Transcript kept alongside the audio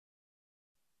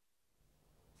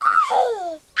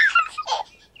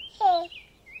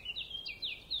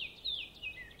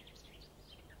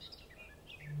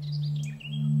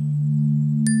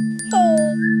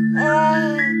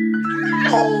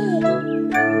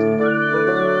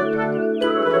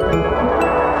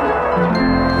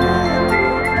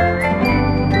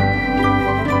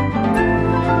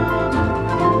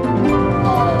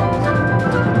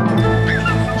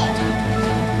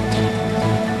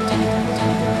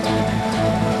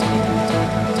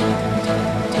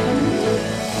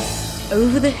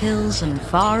the hills and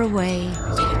far away,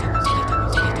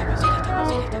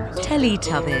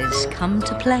 Teletubbies come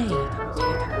to play.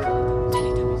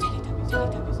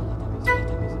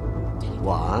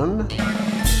 1,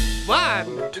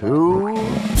 1, 2,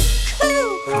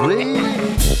 3,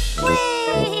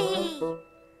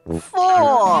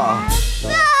 4.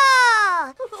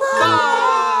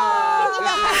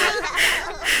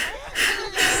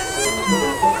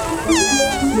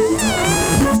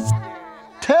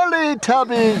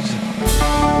 Teletubbies!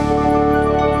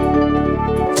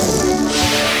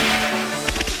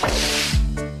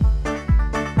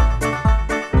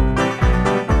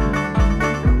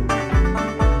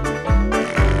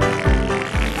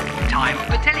 Time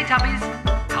for Teletubbies.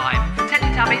 Time for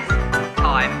Teletubbies.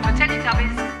 Time for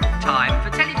Teletubbies. Time for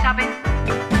Teletubbies.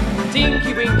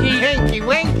 Tinky Winky, Tinky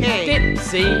Winky,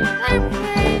 Dipsy,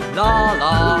 La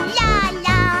La, La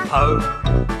la. Ho,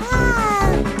 Oh.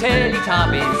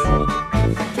 Teletubbies.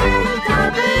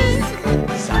 Teletubbies.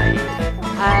 Say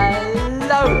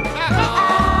hello.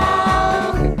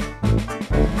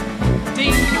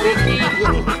 Tinky Winky,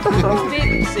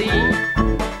 Dipsy,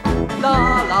 La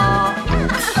La,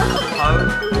 Ho,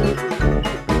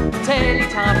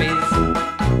 Teletubbies.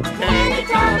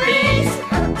 Teletubbies.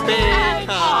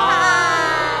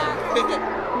 Big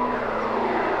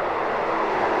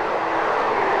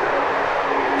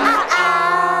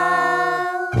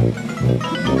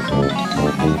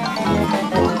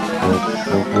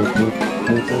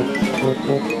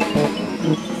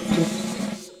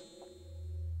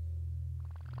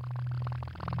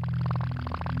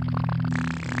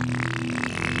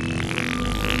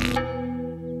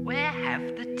Where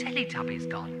have the Teletubbies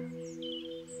gone?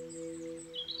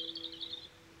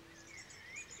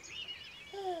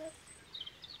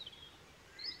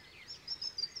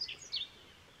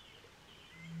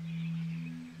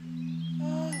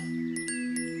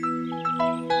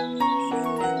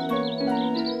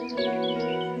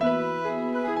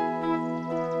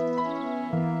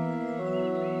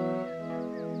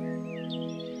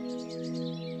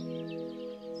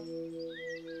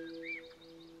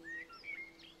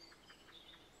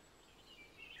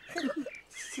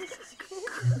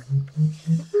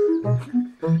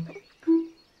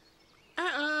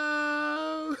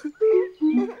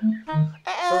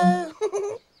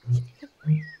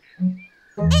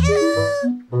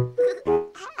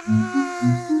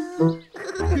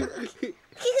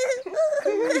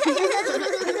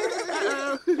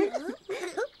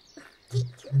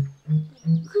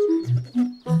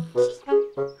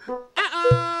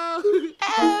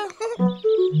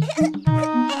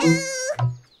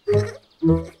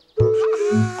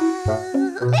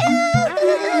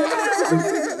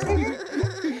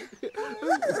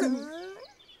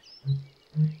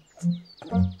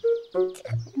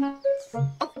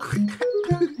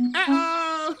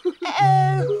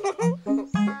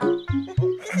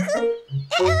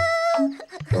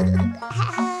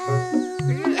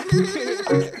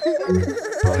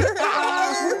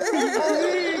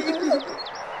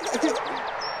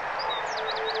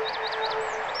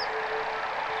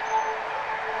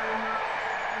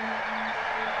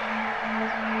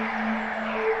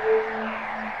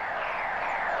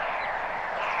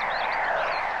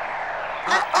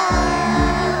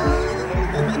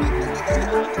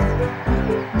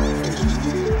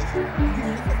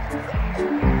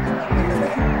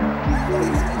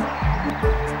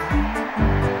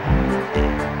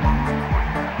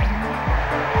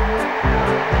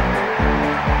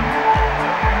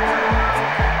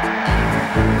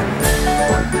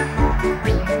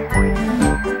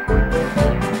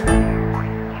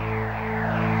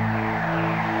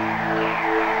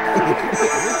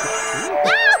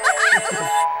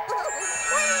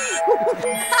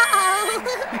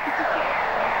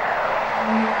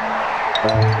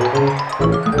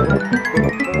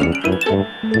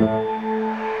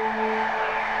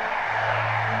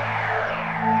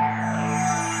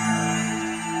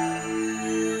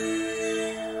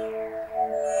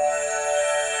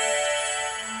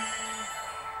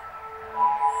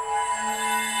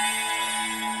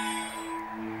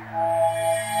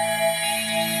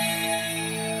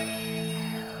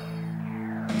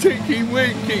 Tinky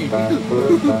Winky,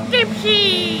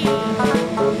 Dipsy.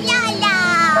 La la.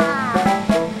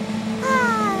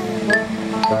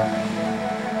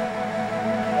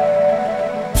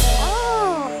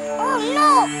 Oh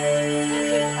no.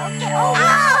 Okay. Oh no.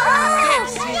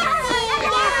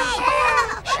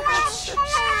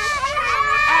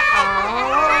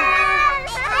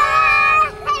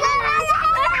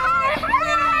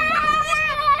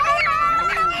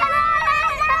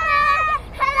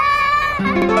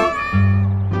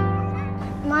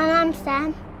 My name's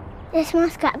Sam. This is my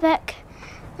scrapbook,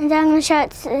 and I'm going to show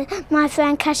it to my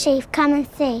friend Kashif. Come and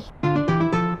see.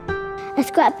 A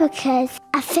scrapbook is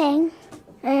a thing,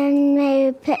 and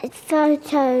we put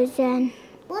photos in.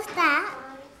 What's that?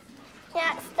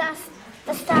 Yeah, that's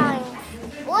the sign.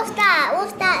 What's that?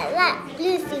 What's that? That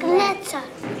blue thing? Glitter.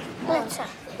 Glitter.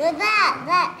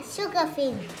 That sugar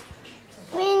thing.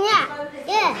 I mean,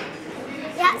 yeah.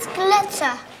 That's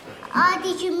glitter. Oh,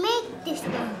 did you make this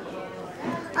one?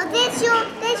 Oh, there's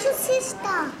your sister.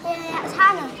 Yeah, that's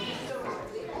Hannah.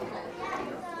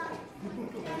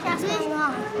 That's my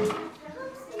mom.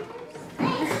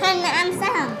 And I'm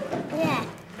Sam. Yeah.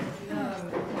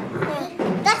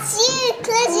 That's you,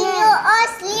 closing your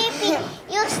eyes, sleeping.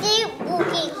 You're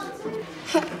sleepwalking.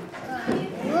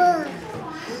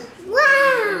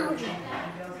 Wow!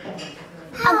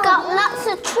 I've got lots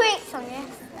of treats on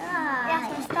this.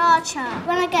 That's a star chart.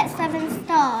 When I get 7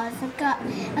 stars,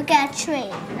 I get a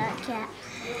treat. Like that.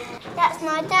 That's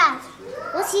my dad.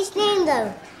 What's his name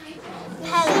though?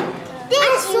 Harry.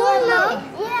 That's your mum?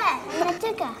 Yeah, my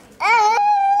digger.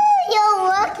 You're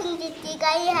working the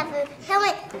digger. You have a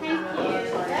helmet.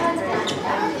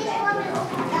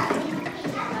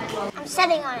 I'm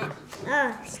sitting on it.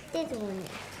 Oh, sitting on it.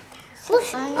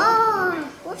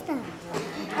 What's that?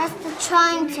 That's the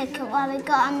train ticket where we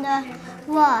got on the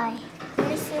Y.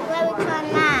 This is where we can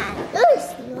land.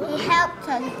 He helped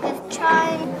us with the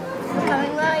train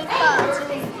going very fast.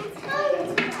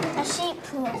 A sheep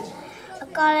pool. I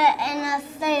got it in a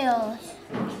field.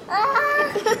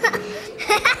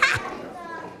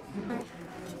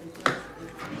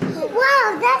 Wow,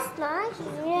 that's nice.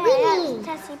 Yeah,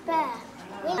 that's Teddy Bear.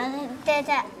 I did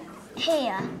it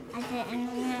here. I did it in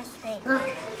the nursery.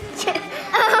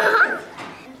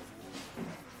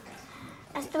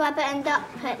 That's the rabbit and duck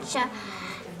picture.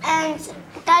 And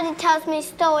Daddy tells me a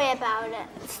story about it.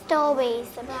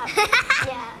 Stories about it.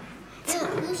 Yeah.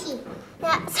 Lucy.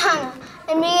 That's Hannah.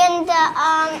 And me and the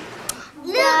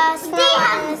snail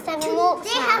and the 7 walks.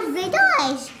 They have red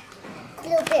eyes. A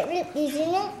little bit ripped,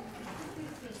 isn't it?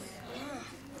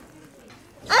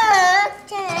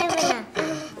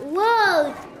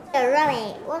 Whoa!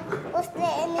 Right. What's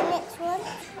there in the next one?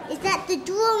 Is that the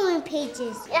drawing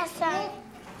pages? Yes, sir.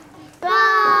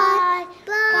 Bye.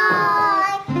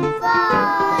 Bye.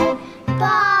 Bye.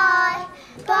 Bye.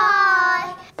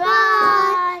 Bye. Bye.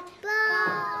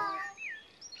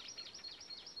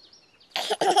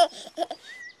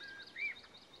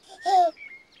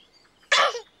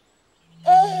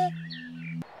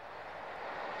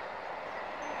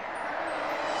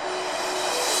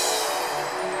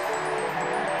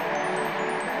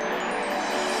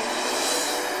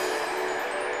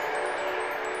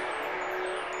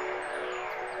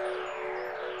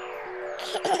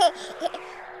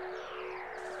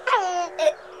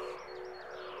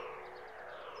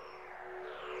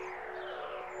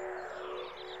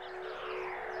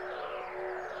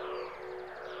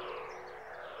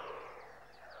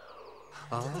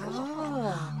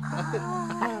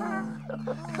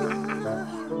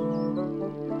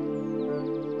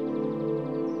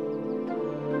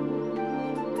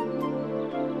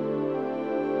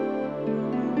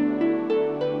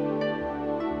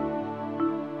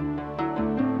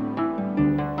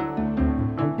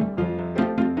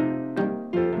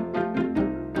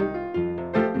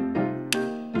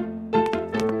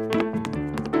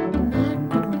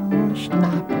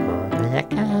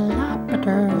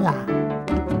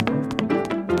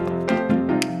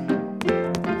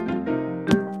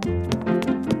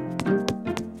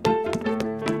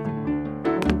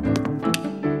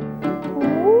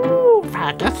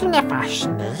 Vergessen wir was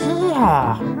nicht.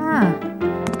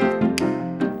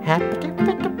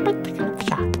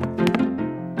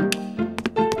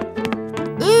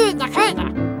 Na fajna.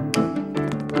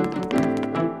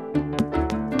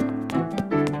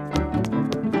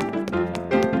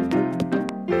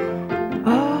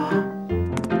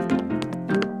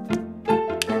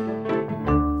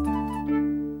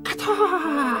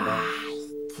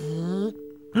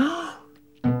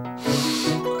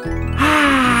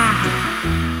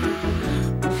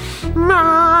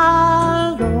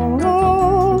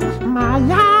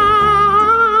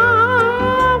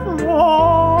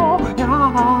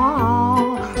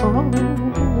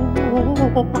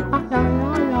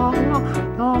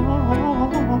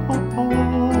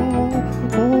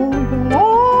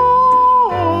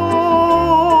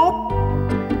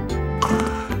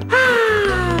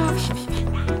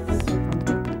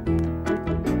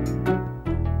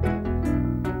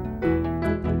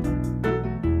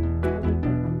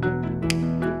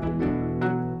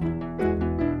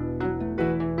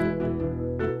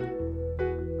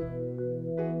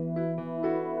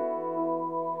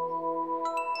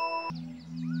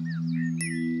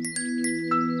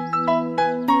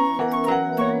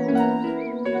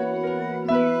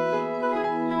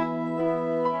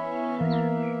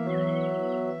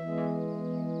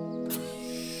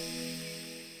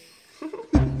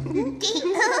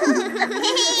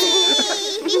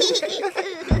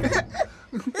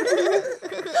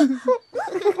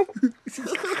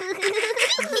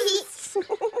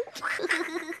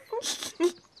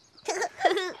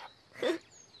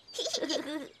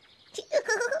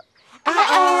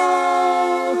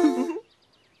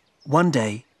 One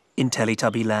day, in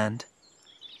Teletubby Land,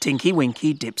 Tinky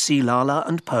Winky, Dipsy, Laa-Laa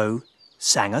and Po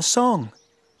sang a song.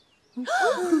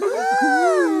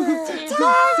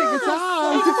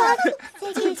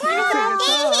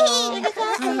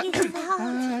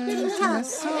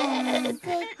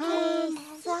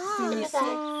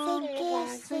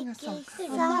 Sing a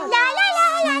song.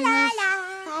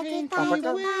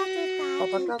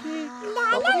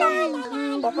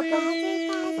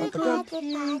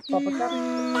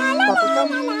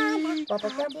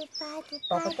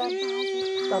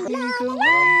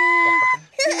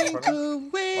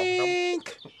 Wink.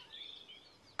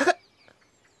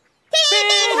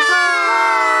 Big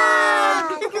hug!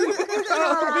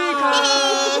 Big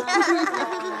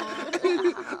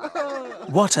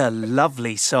hug! What a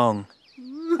lovely song.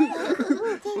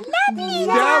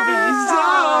 Lovely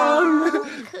song!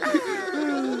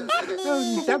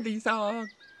 Lovely song!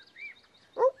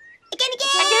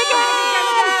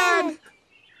 Again!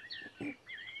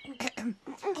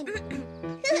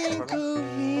 Twinkle,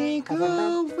 twinkle,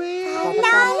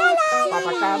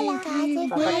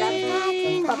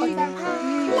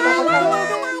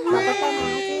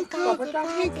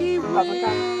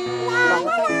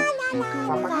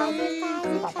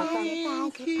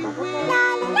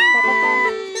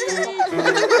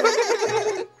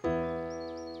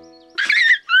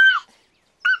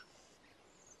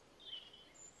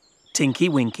 Tinky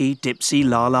Winky, Dipsy,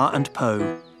 Laa-Laa and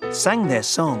Po sang their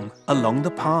song along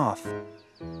the path.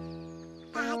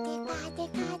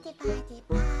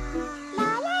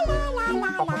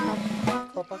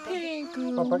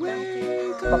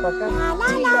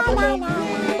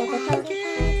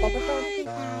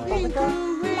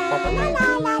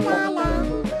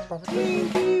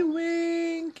 Tinky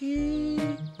Winky.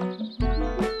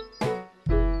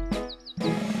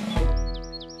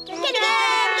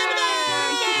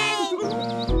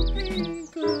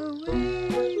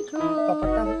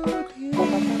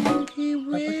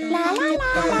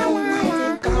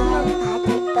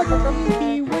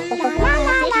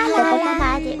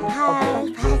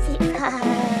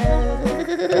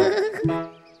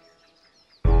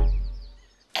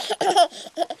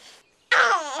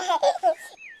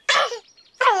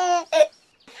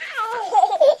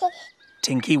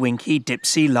 Tinky Winky,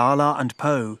 Dipsy, Laa-Laa and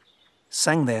Po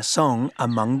sang their song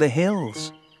among the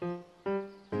hills.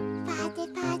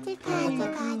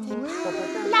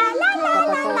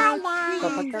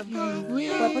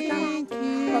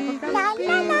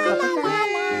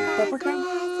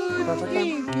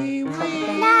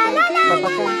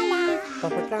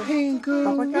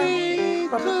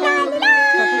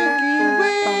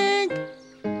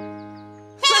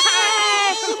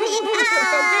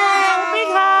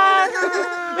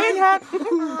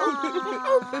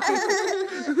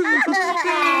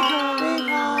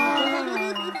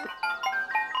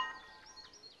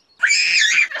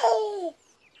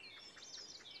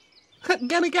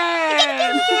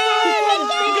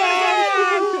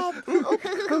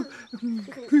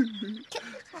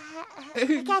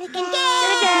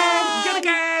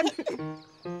 Again!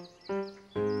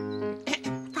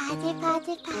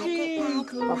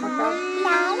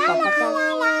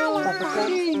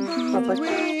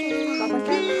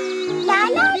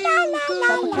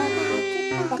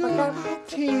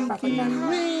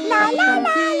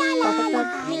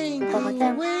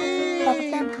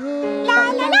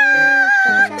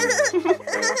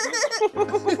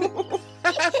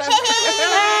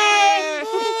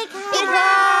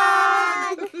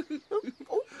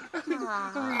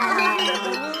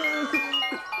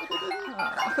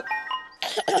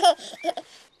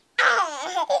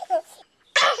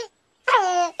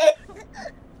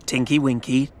 Tinky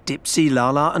Winky, Dipsy,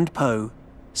 Laa-Laa and Po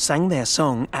sang their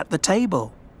song at the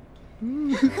table.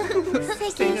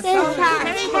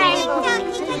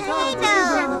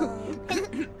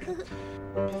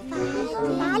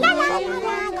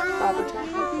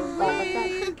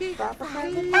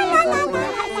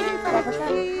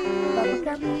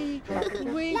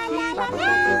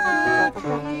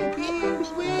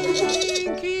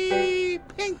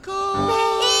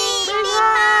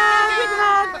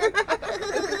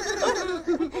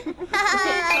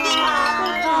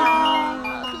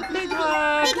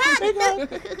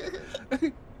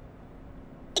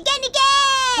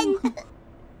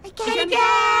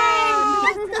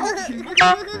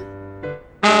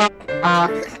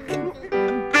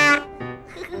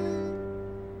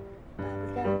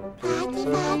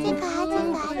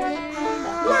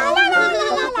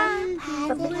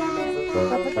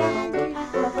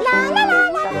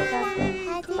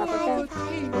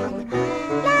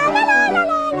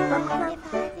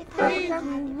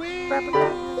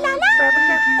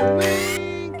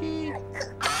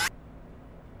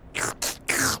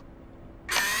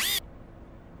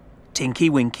 Tinky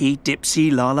Winky,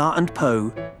 Dipsy, Laa-Laa and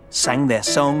Po sang their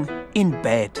song in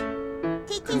bed.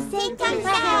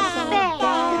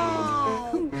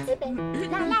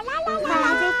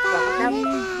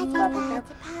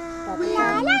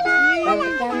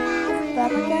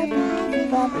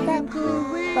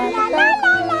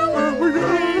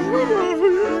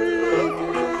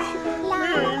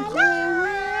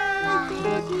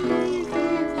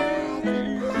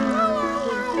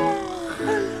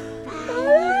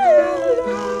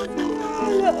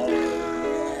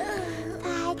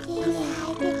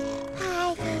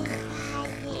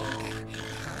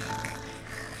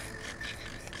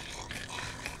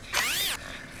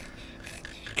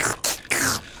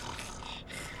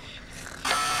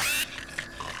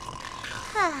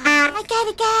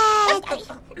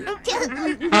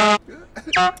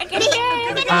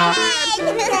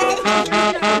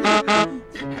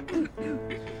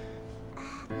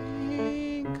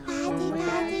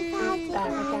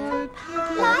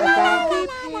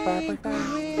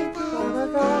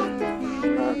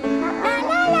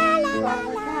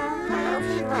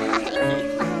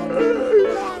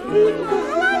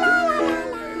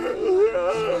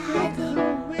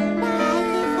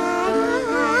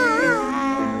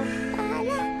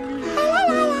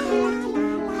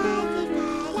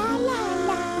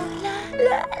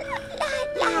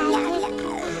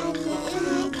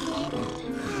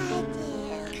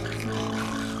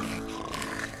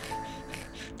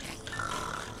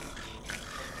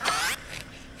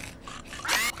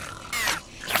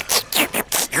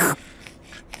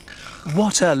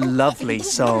 What a lovely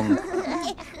song.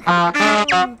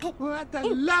 What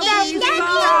a lovely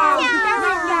song!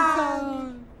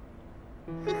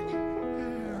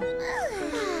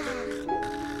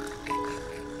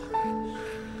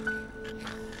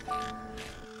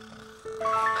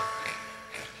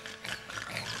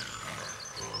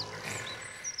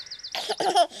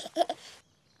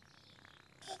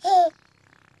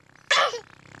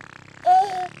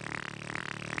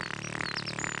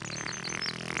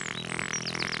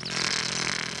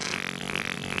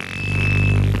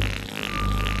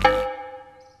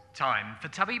 Time for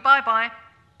Tubby bye-bye.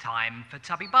 Time for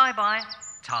Tubby bye-bye.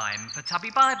 Time for Tubby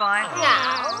bye-bye.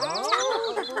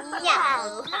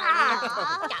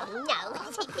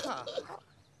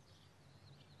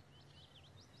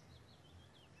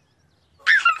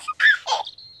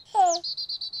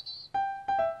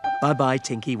 Bye-bye,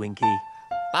 Tinky Winky.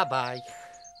 Bye-bye.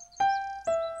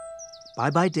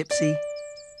 Bye-bye, Dipsy.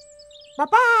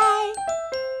 Bye-bye.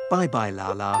 Bye-bye,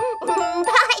 Laa-Laa.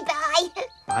 Bye-bye.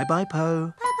 Bye-bye,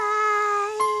 Po.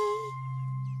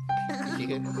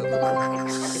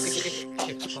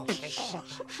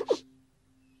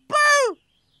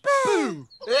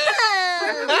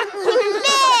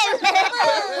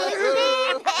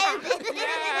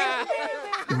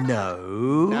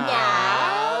 No.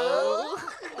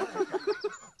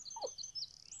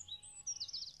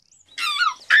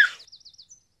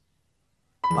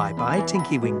 Bye-bye,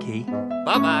 Tinky Winky.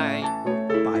 Bye-bye.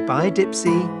 Bye-bye,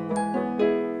 Dipsy.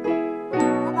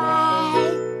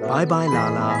 Bye-bye,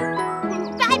 Laa-Laa.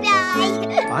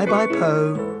 Bye-bye. Bye-bye, Po.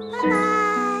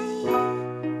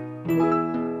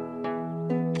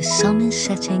 The sun is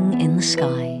setting in the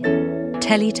sky.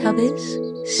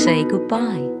 Teletubbies, say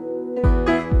goodbye.